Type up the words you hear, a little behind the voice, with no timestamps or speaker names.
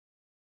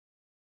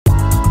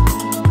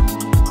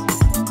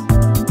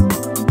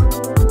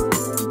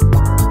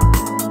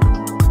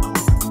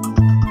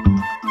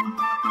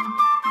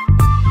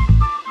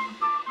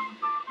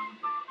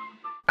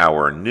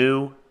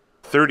new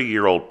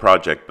 30-year-old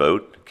project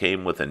boat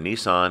came with a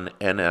Nissan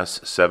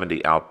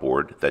NS70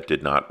 outboard that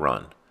did not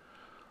run.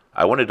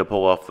 I wanted to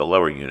pull off the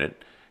lower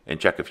unit and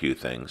check a few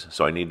things,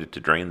 so I needed to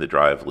drain the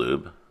drive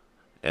lube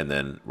and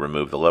then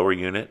remove the lower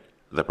unit,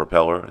 the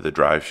propeller, the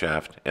drive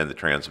shaft, and the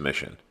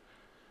transmission.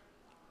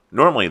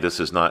 Normally this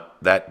is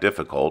not that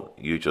difficult.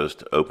 You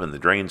just open the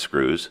drain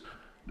screws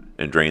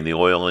and drain the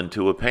oil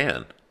into a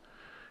pan.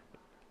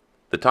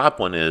 The top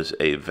one is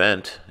a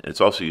vent.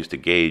 It's also used to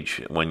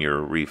gauge when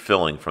you're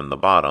refilling from the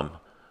bottom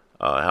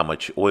how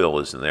much oil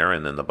is in there,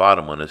 and then the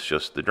bottom one is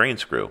just the drain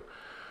screw.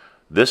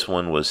 This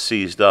one was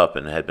seized up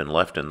and had been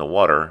left in the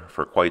water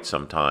for quite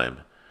some time.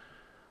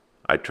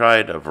 I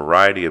tried a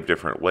variety of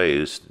different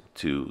ways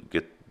to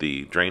get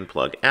the drain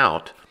plug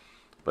out,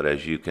 but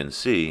as you can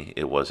see,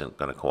 it wasn't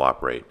going to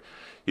cooperate.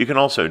 You can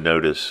also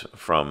notice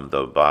from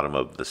the bottom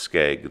of the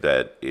skeg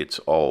that it's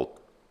all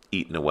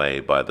eaten away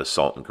by the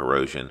salt and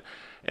corrosion,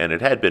 and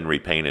it had been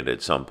repainted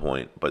at some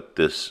point, but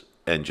this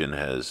engine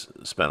has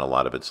spent a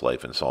lot of its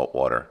life in salt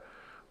water,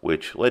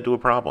 which led to a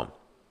problem.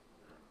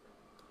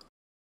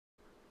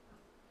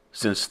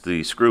 Since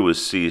the screw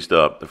was seized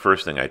up, the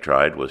first thing I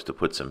tried was to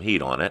put some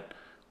heat on it,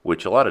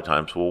 which a lot of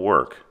times will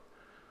work.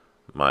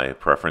 My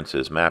preference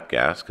is MAP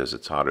gas because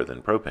it's hotter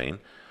than propane,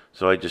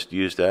 so I just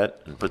used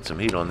that and put some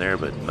heat on there,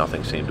 but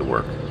nothing seemed to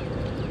work.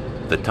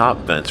 The top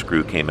vent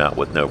screw came out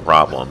with no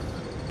problem.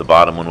 The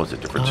bottom one was a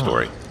different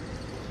story.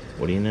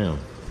 What do you know?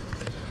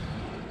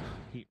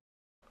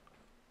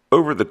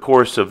 Over the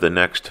course of the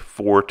next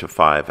 4 to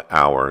 5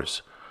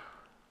 hours,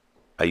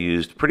 I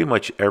used pretty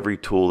much every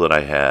tool that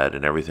I had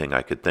and everything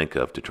I could think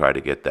of to try to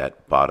get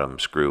that bottom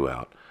screw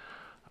out.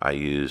 I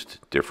used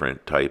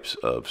different types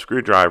of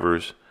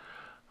screwdrivers.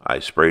 I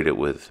sprayed it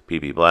with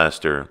PP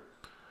Blaster.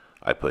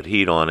 I put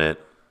heat on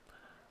it.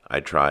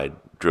 I tried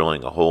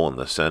drilling a hole in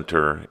the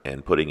center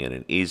and putting in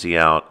an easy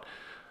out.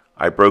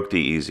 I broke the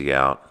easy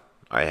out.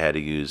 I had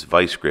to use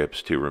vice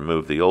grips to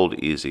remove the old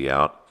easy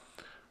out.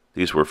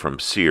 These were from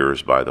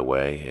Sears, by the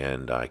way,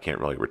 and I can't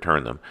really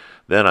return them.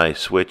 Then I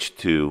switched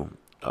to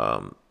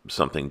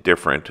something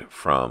different,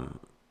 from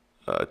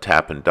a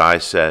tap and die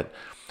set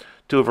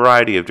to a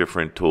variety of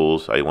different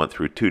tools. I went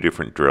through 2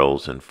 different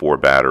drills and 4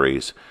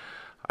 batteries.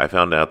 I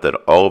found out that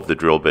all of the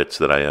drill bits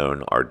that I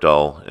own are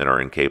dull and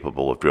are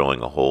incapable of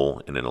drilling a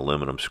hole in an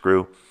aluminum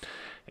screw.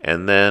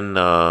 And then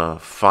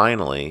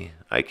finally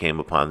I came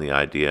upon the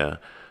idea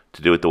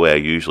to do it the way I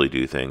usually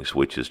do things,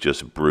 which is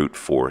just brute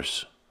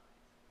force.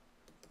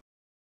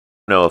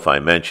 I don't know if I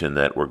mentioned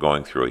that we're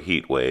going through a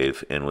heat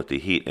wave, and with the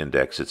heat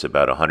index it's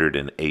about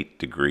 108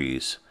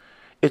 degrees.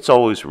 It's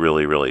always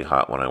really, really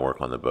hot when I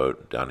work on the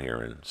boat down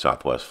here in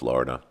Southwest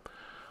Florida.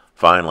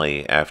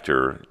 Finally,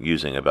 after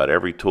using about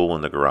every tool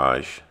in the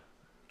garage,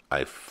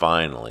 I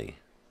finally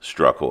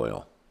struck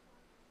oil.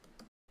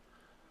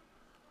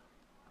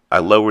 I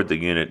lowered the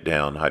unit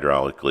down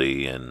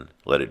hydraulically and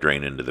let it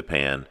drain into the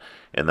pan,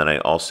 and then I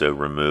also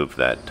removed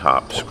that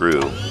top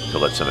screw to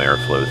let some air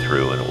flow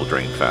through, and it will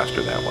drain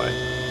faster that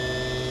way.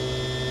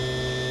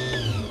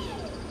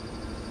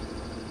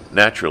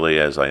 Naturally,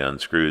 as I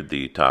unscrewed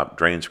the top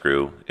drain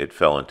screw, it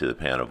fell into the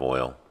pan of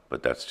oil,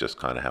 but that's just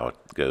kind of how it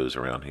goes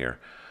around here.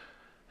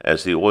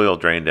 As the oil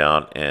drained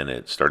out and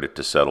it started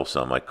to settle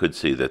some, I could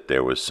see that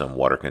there was some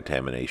water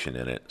contamination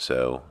in it,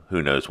 so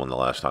who knows when the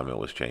last time it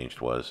was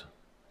changed was.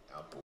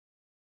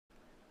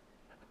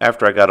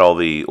 After I got all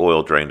the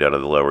oil drained out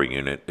of the lower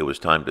unit, it was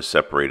time to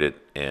separate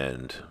it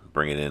and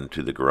bring it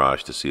into the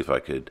garage to see if I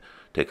could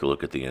take a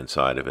look at the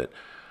inside of it.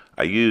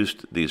 I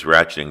used these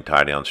ratcheting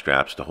tie-down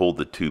straps to hold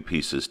the 2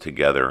 pieces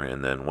together,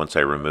 and then once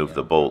I removed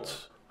the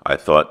bolts, I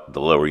thought the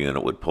lower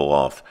unit would pull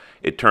off.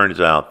 It turns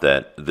out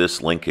that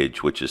this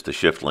linkage, which is the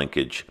shift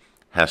linkage,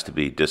 has to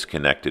be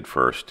disconnected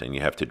first, and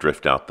you have to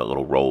drift out the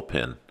little roll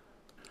pin.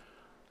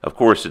 Of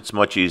course, it's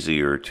much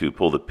easier to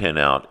pull the pin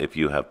out if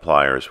you have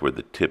pliers where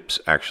the tips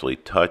actually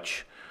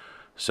touch,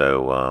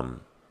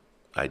 so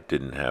I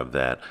didn't have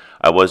that.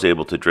 I was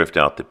able to drift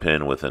out the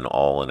pin with an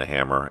awl and a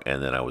hammer,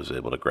 and then I was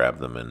able to grab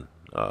them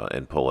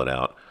and pull it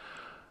out.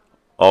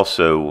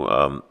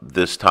 Also,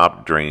 this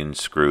top drain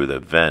screw, the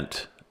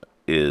vent,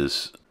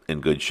 is in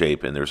good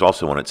shape, and there's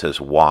also one that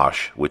says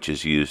wash, which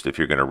is used if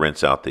you're going to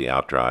rinse out the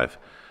outdrive.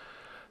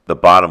 The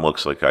bottom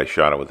looks like I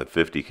shot it with a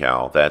 50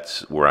 cal.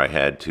 That's where I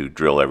had to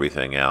drill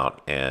everything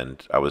out,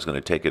 and I was going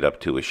to take it up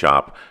to a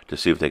shop to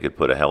see if they could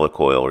put a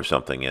helicoil or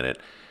something in it,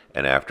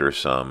 and after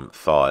some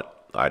thought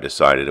I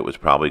decided it was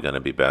probably going to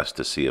be best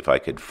to see if I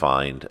could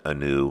find a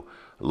new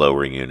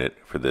lower unit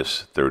for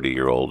this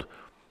 30-year-old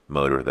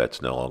motor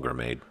that's no longer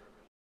made.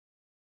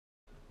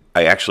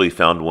 I actually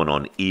found one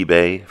on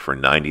eBay for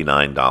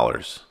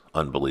 $99,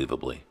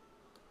 unbelievably.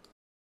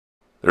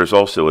 There's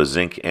also a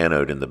zinc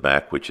anode in the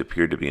back which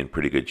appeared to be in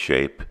pretty good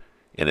shape,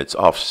 and it's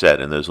offset,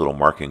 and those little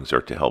markings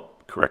are to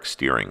help correct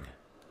steering.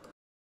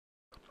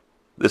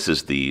 This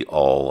is the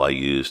awl I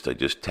used. I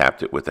just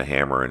tapped it with a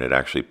hammer and it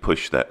actually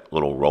pushed that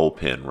little roll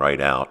pin right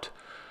out.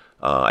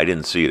 I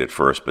didn't see it at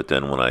first, but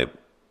then when I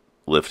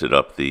lifted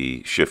up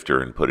the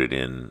shifter and put it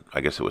in, I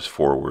guess it was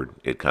forward,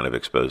 it kind of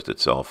exposed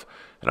itself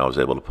and I was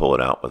able to pull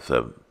it out with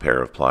a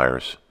pair of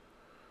pliers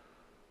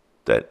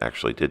that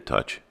actually did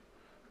touch.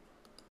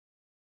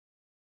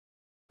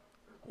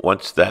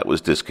 Once that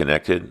was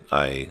disconnected,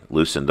 I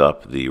loosened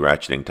up the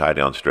ratcheting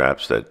tie-down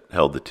straps that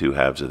held the two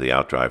halves of the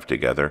outdrive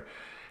together,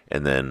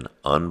 and then,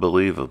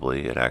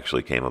 unbelievably, it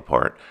actually came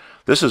apart.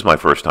 This is my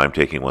first time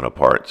taking one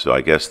apart, so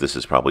I guess this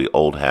is probably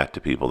old hat to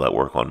people that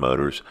work on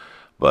motors,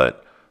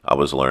 but I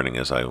was learning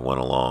as I went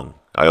along.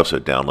 I also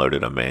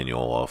downloaded a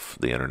manual off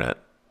the internet.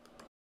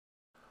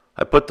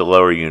 I put the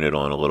lower unit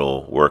on a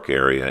little work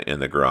area in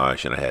the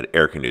garage, and I had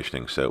air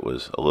conditioning, so it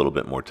was a little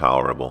bit more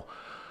tolerable.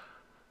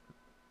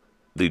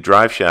 The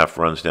drive shaft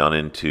runs down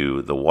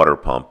into the water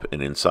pump,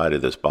 and inside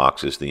of this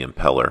box is the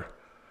impeller.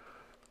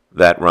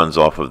 That runs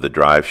off of the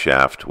drive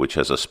shaft, which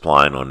has a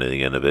spline on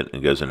the end of it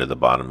and goes into the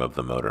bottom of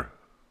the motor.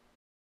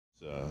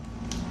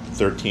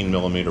 13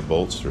 millimeter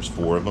bolts, there's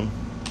 4 of them.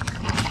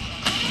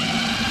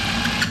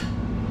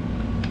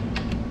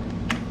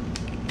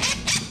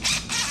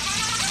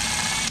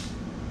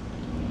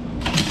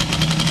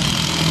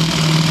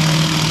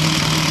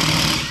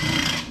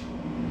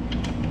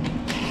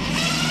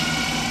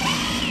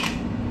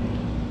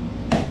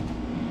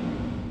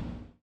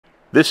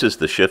 This is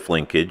the shift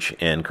linkage,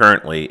 and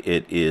currently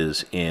it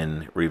is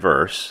in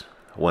reverse.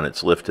 When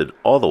it's lifted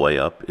all the way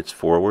up, it's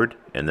forward,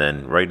 and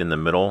then right in the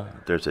middle,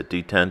 there's a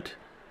detent,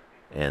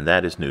 and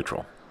that is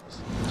neutral.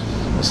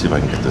 Let's see if I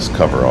can get this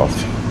cover off.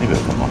 Maybe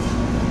it'll come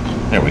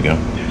off. There we go.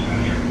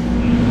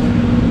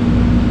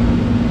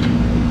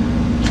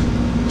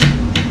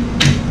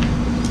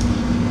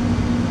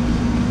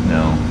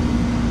 Now,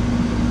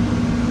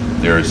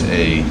 there's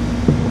a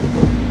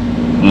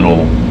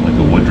little, like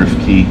a Woodruff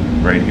key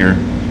right here.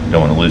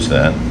 Don't want to lose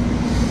that.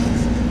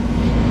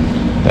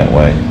 That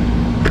way,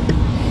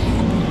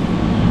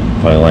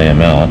 if I lay them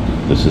out,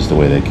 this is the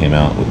way they came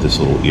out with this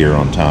little ear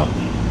on top.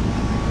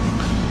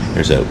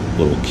 There's that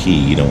little key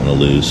you don't want to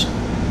lose.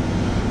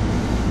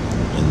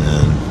 And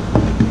then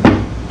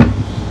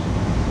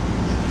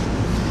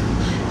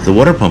the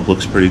water pump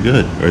looks pretty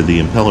good, or the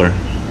impeller.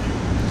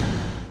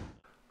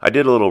 I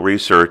did a little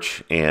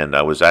research, and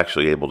I was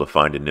actually able to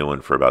find a new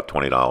one for about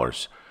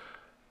 $20.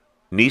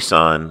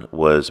 Nissan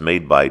was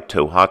made by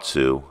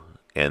Tohatsu,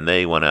 and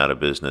they went out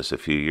of business a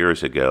few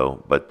years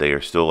ago, but they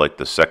are still like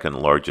the second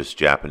largest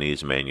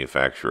Japanese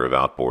manufacturer of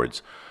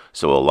outboards.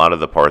 So a lot of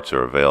the parts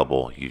are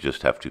available, you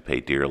just have to pay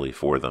dearly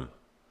for them.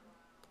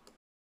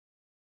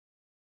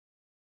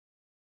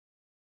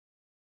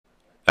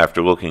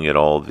 After looking at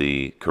all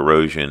the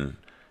corrosion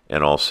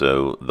and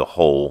also the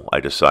hole, I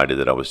decided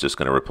that I was just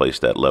going to replace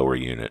that lower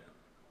unit.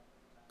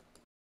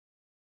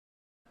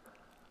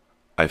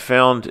 I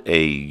found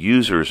a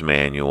user's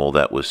manual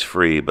that was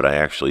free, but I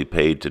actually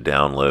paid to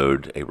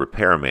download a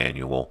repair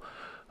manual,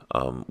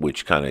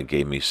 which kind of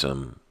gave me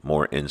some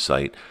more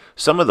insight.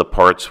 Some of the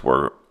parts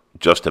were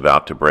just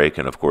about to break,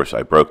 and of course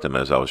I broke them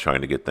as I was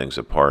trying to get things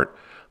apart,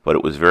 but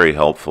it was very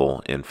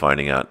helpful in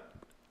finding out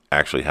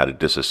actually how to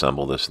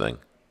disassemble this thing.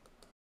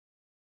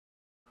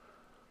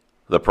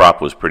 The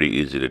prop was pretty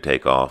easy to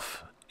take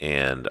off,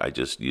 and I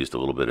just used a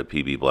little bit of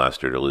PB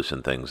Blaster to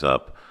loosen things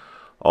up.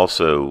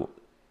 Also,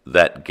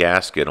 that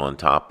gasket on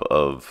top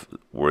of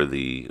where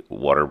the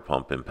water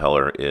pump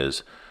impeller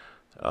is,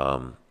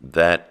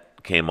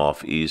 that came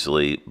off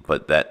easily,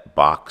 but that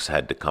box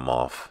had to come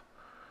off.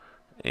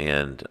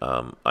 And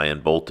I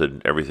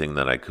unbolted everything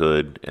that I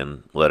could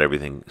and let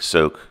everything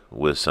soak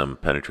with some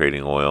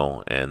penetrating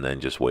oil, and then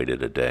just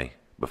waited a day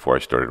before I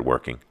started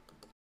working.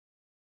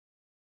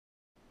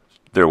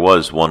 There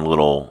was one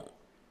little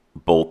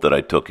bolt that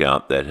I took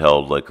out that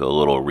held like a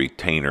little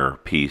retainer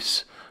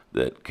piece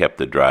that kept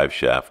the drive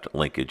shaft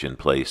linkage in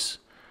place.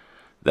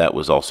 That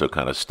was also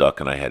kind of stuck,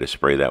 and I had to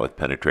spray that with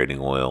penetrating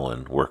oil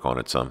and work on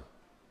it some.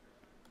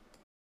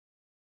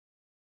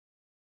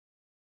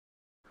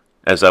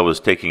 As I was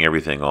taking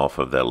everything off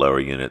of that lower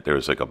unit, there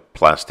was like a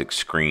plastic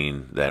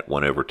screen that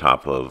went over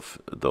top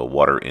of the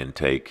water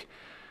intake,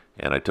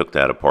 and I took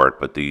that apart,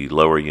 but the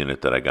lower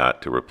unit that I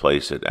got to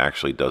replace it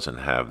actually doesn't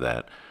have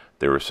that.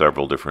 There were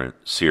several different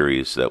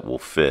series that will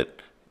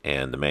fit,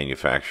 and the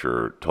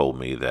manufacturer told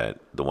me that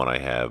the one I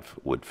have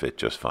would fit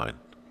just fine.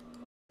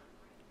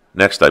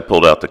 Next, I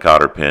pulled out the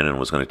cotter pin and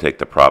was going to take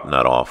the prop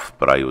nut off,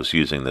 but I was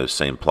using those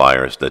same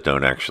pliers that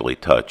don't actually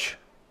touch,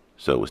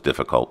 so it was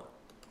difficult.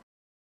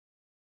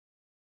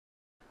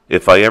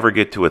 If I ever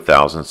get to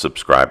 1,000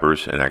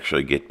 subscribers and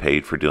actually get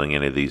paid for doing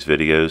any of these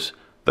videos,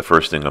 the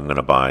first thing I'm going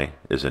to buy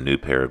is a new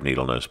pair of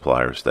needle nose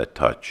pliers that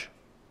touch.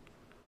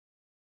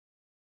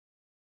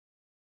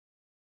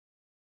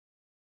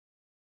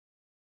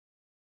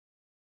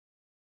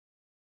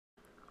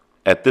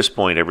 At this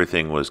point,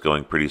 everything was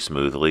going pretty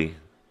smoothly,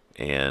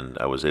 and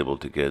I was able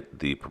to get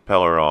the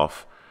propeller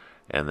off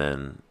and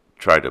then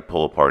try to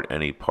pull apart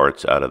any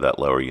parts out of that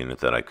lower unit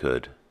that I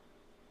could.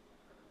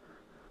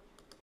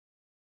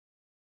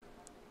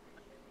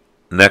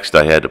 Next,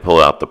 I had to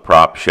pull out the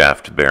prop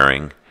shaft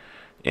bearing,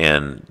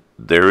 and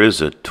there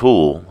is a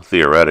tool,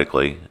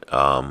 theoretically,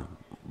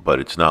 but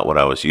it's not what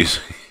I was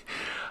using.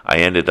 I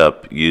ended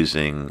up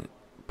using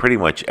pretty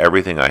much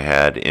everything I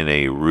had in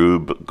a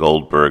Rube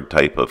Goldberg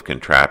type of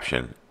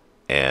contraption,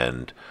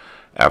 and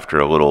after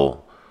a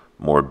little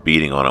more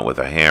beating on it with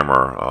a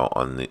hammer,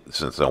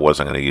 since I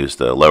wasn't going to use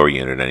the lower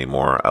unit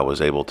anymore, I was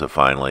able to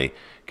finally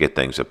get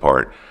things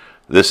apart.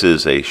 This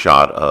is a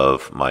shot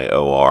of my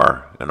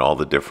OR and all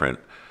the different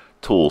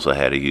tools I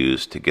had to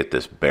use to get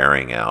this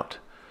bearing out.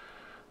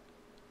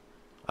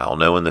 I'll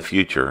know in the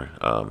future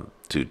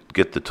to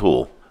get the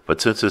tool, but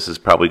since this is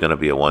probably going to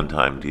be a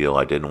one-time deal,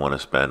 I didn't want to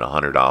spend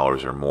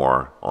 $100 or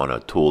more on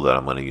a tool that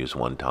I'm going to use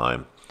one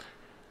time.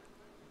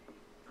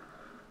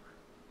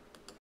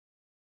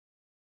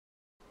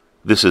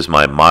 This is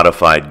my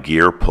modified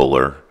gear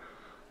puller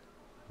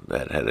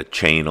that had a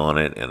chain on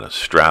it and a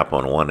strap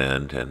on one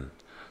end, and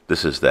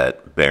this is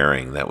that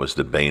bearing that was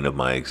the bane of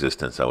my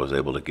existence I was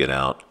able to get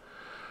out.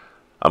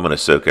 I'm going to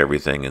soak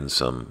everything in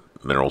some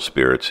mineral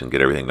spirits and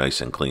get everything nice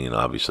and clean,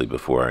 obviously,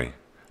 before I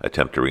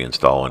attempt to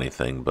reinstall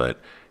anything, but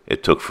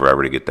it took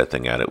forever to get that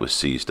thing out. It was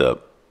seized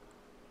up.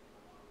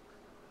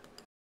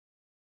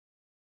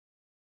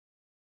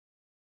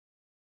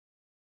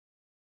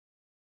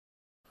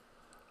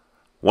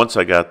 Once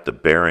I got the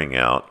bearing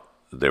out,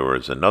 there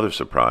was another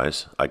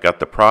surprise. I got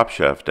the prop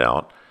shaft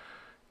out,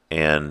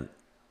 and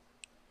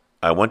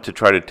I went to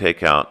try to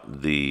take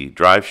out the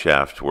drive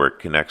shaft where it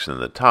connects in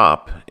the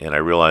top, and I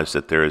realized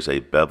that there is a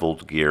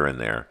beveled gear in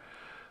there.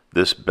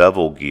 This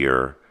bevel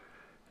gear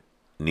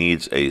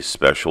needs a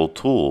special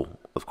tool,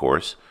 of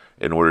course,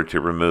 in order to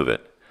remove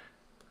it.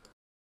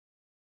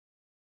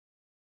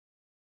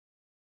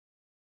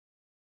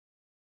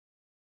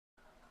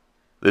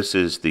 This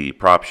is the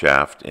prop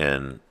shaft,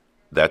 and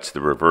that's the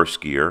reverse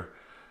gear,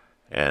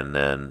 and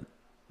then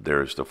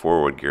there's the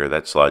forward gear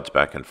that slides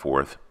back and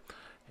forth,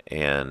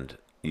 and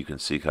you can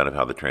see kind of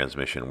how the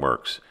transmission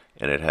works,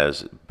 and it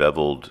has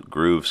beveled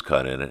grooves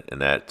cut in it,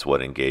 and that's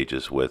what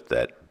engages with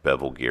that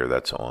bevel gear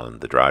that's on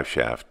the drive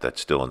shaft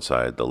that's still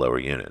inside the lower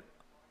unit.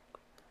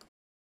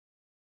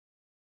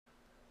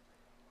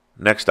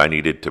 Next, I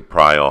needed to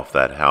pry off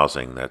that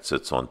housing that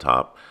sits on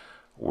top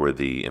where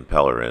the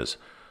impeller is.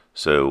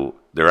 So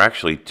there are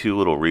actually two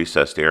little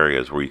recessed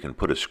areas where you can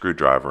put a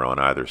screwdriver on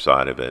either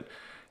side of it,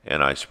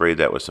 and I sprayed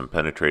that with some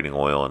penetrating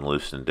oil and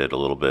loosened it a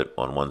little bit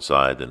on one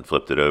side, then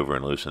flipped it over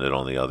and loosened it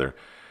on the other,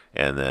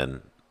 and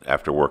then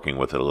after working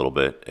with it a little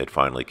bit, it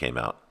finally came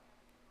out.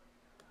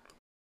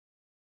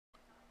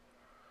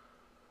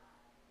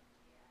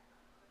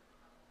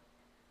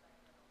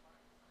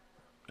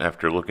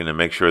 After looking to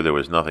make sure there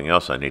was nothing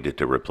else I needed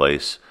to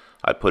replace,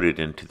 I put it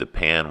into the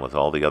pan with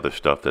all the other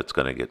stuff that's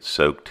going to get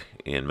soaked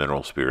in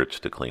mineral spirits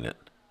to clean it.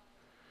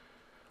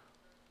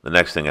 The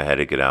next thing I had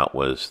to get out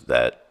was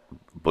that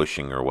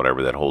bushing or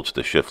whatever that holds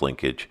the shift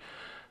linkage.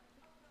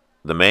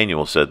 The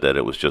manual said that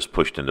it was just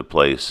pushed into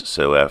place,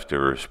 so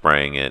after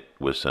spraying it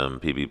with some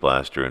PB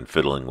Blaster and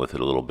fiddling with it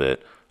a little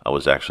bit, I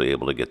was actually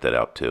able to get that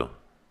out too.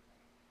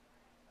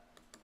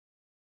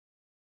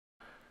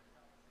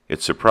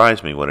 It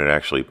surprised me when it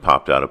actually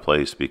popped out of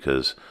place,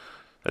 because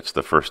that's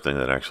the first thing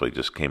that actually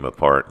just came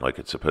apart like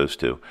it's supposed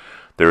to.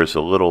 There is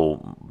a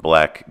little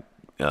black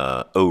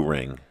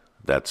O-ring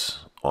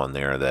that's on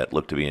there that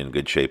looked to be in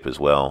good shape as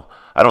well.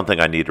 I don't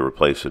think I need to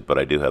replace it, but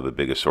I do have a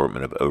big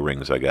assortment of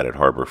O-rings I got at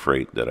Harbor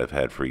Freight that I've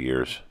had for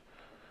years.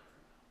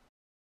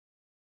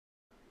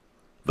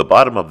 The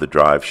bottom of the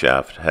drive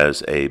shaft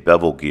has a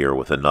bevel gear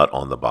with a nut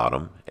on the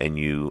bottom, and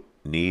you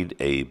need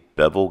a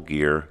bevel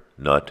gear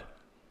nut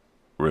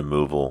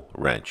removal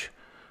wrench.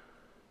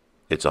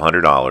 It's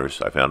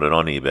 $100. I found it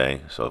on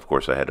eBay, so of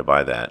course I had to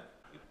buy that,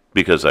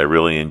 because I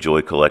really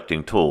enjoy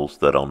collecting tools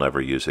that I'll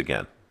never use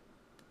again.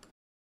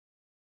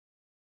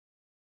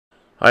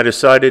 I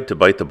decided to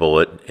bite the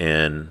bullet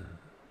and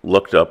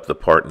looked up the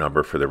part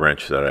number for the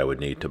wrench that I would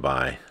need to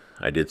buy.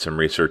 I did some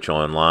research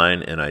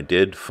online, and I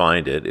did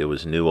find it. It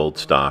was new old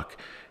stock,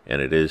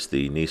 and it is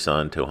the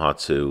Nissan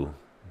Tohatsu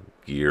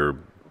gear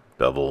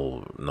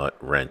bevel nut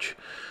wrench.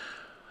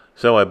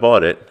 So I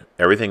bought it.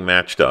 Everything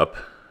matched up,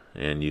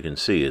 and you can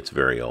see it's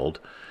very old,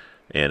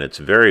 and it's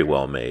very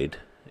well made.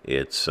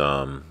 It's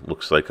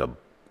looks like a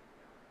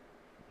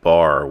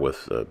bar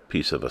with a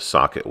piece of a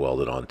socket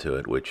welded onto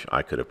it, which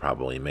I could have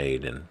probably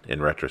made, and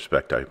in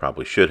retrospect I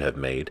probably should have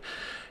made.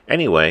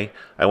 Anyway,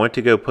 I went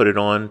to go put it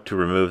on to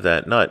remove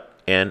that nut,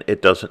 and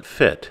it doesn't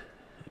fit.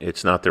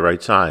 It's not the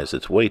right size.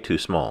 It's way too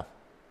small.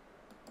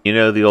 You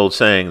know the old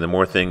saying, the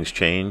more things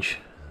change,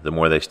 the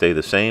more they stay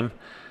the same?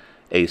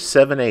 A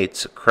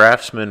 7/8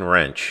 Craftsman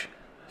wrench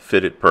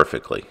fitted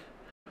perfectly.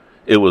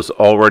 It was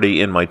already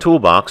in my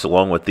toolbox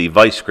along with the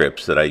vice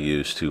grips that I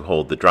used to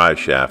hold the drive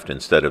shaft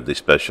instead of the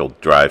special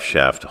drive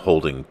shaft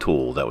holding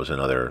tool that was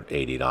another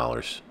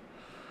 $80.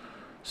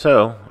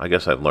 So I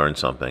guess I've learned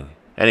something.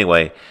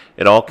 Anyway,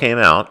 it all came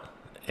out,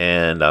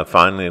 and I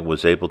finally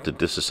was able to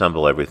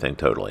disassemble everything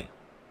totally.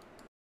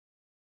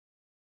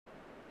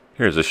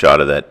 Here's a shot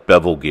of that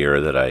bevel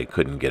gear that I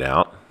couldn't get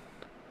out.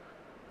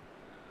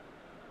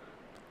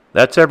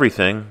 That's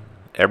everything.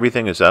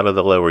 Everything is out of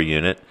the lower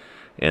unit,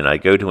 and I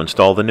go to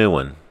install the new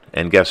one,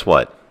 and guess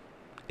what?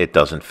 It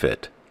doesn't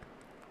fit.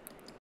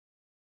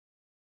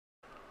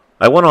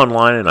 I went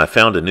online and I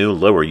found a new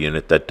lower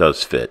unit that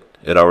does fit.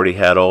 It already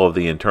had all of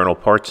the internal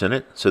parts in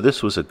it, so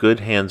this was a good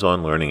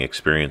hands-on learning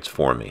experience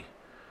for me.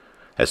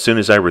 As soon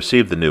as I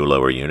receive the new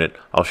lower unit,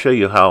 I'll show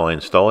you how I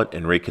install it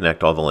and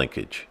reconnect all the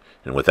linkage.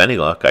 And with any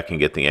luck, I can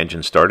get the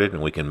engine started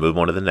and we can move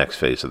on to the next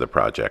phase of the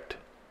project.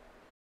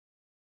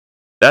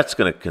 That's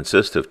going to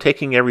consist of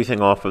taking everything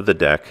off of the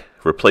deck,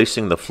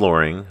 replacing the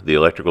flooring, the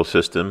electrical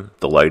system,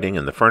 the lighting,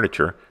 and the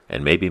furniture,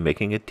 and maybe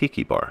making a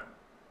tiki bar.